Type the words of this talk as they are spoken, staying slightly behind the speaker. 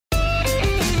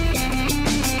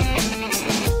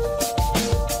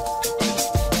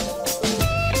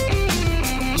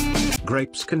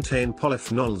Grapes contain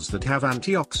polyphenols that have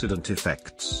antioxidant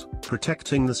effects,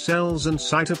 protecting the cells and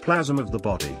cytoplasm of the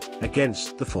body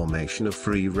against the formation of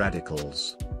free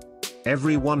radicals.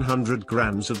 Every 100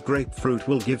 grams of grapefruit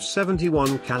will give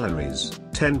 71 calories,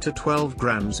 10 to 12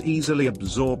 grams easily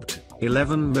absorbed,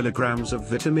 11 milligrams of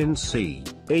vitamin C,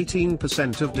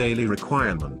 18% of daily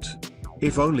requirement.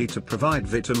 If only to provide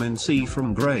vitamin C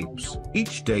from grapes,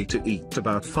 each day to eat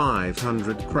about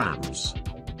 500 grams.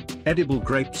 Edible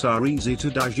grapes are easy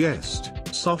to digest,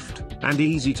 soft, and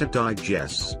easy to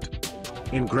digest.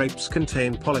 In grapes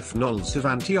contain polyphenols of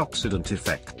antioxidant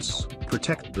effects,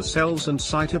 protect the cells and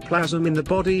cytoplasm in the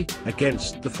body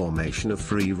against the formation of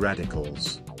free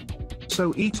radicals.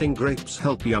 So eating grapes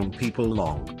help young people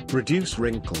long, reduce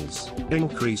wrinkles,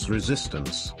 increase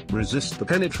resistance, resist the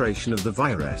penetration of the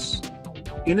virus.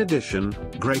 In addition,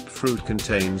 grapefruit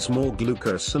contains more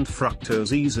glucose and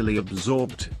fructose easily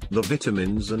absorbed. The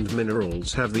vitamins and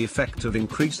minerals have the effect of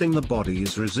increasing the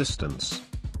body's resistance.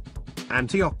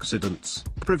 Antioxidants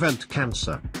prevent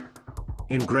cancer.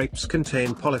 In grapes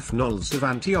contain polyphenols of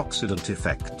antioxidant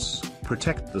effects,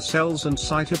 protect the cells and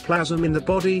cytoplasm in the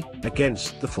body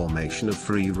against the formation of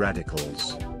free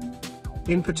radicals.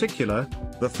 In particular,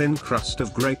 the thin crust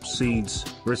of grape seeds,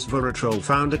 resveratrol,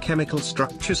 found a chemical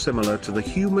structure similar to the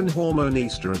human hormone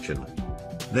estrogen.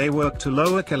 They work to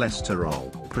lower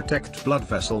cholesterol, protect blood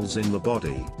vessels in the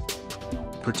body,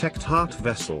 protect heart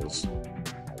vessels.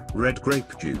 Red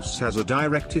grape juice has a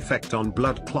direct effect on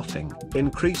blood clotting,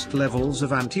 increased levels of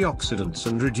antioxidants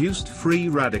and reduced free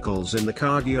radicals in the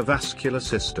cardiovascular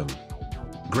system.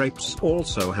 Grapes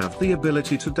also have the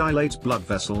ability to dilate blood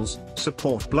vessels,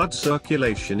 support blood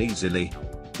circulation easily.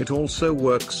 It also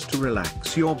works to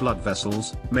relax your blood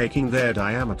vessels, making their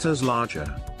diameters larger.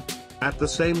 At the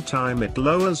same time, it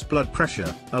lowers blood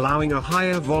pressure, allowing a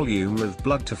higher volume of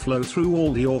blood to flow through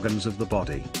all the organs of the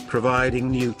body,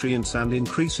 providing nutrients and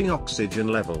increasing oxygen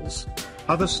levels.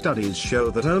 Other studies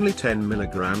show that only 10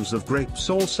 milligrams of grapes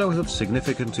also have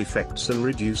significant effects in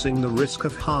reducing the risk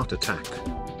of heart attack.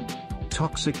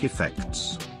 Toxic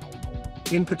effects.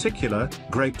 In particular,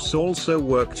 grapes also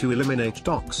work to eliminate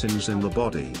toxins in the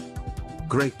body.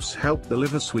 Grapes help the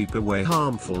liver sweep away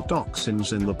harmful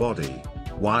toxins in the body,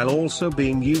 while also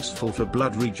being useful for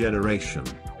blood regeneration.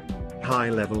 High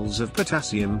levels of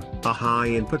potassium, a high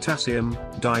in potassium,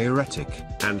 diuretic,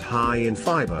 and high in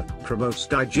fiber, promotes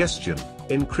digestion,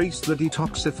 increase the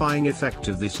detoxifying effect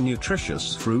of this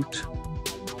nutritious fruit.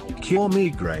 Cure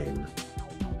migraine.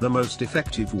 The most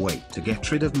effective way to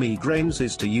get rid of migraines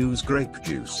is to use grape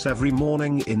juice every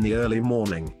morning in the early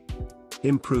morning.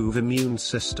 Improve immune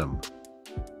system.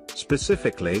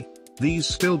 Specifically, these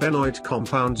stilbenoid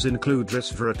compounds include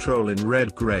resveratrol in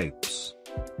red grapes.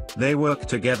 They work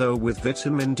together with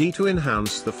vitamin D to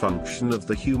enhance the function of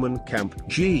the human CAMP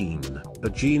gene, a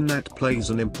gene that plays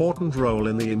an important role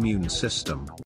in the immune system.